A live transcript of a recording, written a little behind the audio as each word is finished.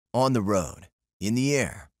On the road, in the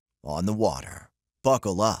air, on the water.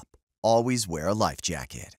 Buckle up. Always wear a life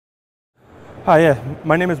jacket. Hi, yeah,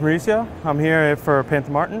 my name is Mauricio. I'm here for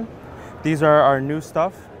Panther Martin. These are our new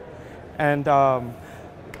stuff, and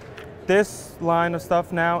this line of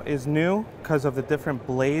stuff now is new because of the different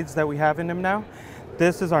blades that we have in them now.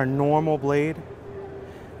 This is our normal blade.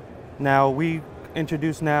 Now we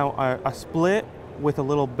introduce now a split with a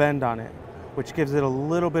little bend on it, which gives it a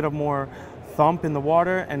little bit of more thump in the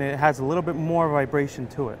water, and it has a little bit more vibration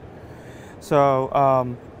to it.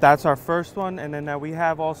 So that's our first one, and then now we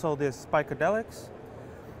have also this Spikadelics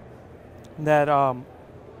that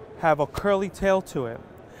have a curly tail to it,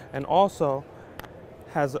 and also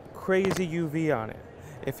has crazy UV on it.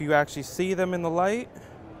 If you actually see them in the light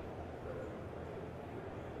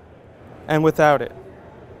and without it,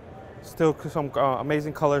 still some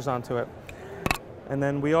amazing colors onto it. And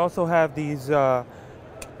then we also have these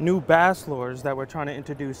new bass lures that we're trying to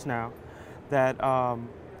introduce now that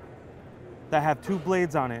that have two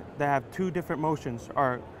blades on it, that have two different motions,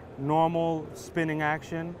 our normal spinning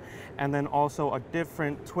action, and then also a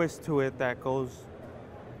different twist to it that goes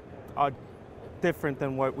different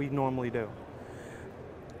than what we normally do.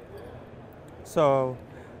 So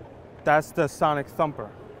that's the Sonic Thumper.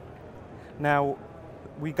 Now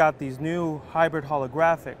we got these new hybrid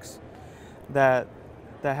holographics that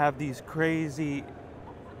have these crazy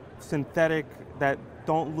synthetic that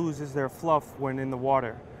don't loses their fluff when in the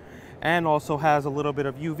water, and also has a little bit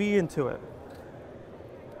of UV into it.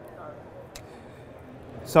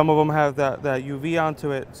 Some of them have that UV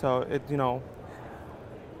onto it, so it, you know,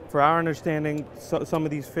 for our understanding, some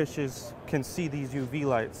of these fishes can see these UV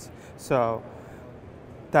lights, so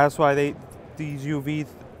that's why these UV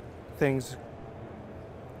things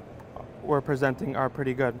we're presenting are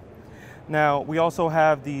pretty good. Now we also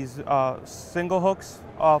have these single hooks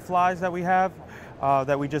flies that we have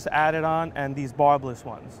that we just added on, and these barbless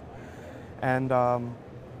ones. And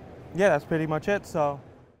yeah, that's pretty much it. So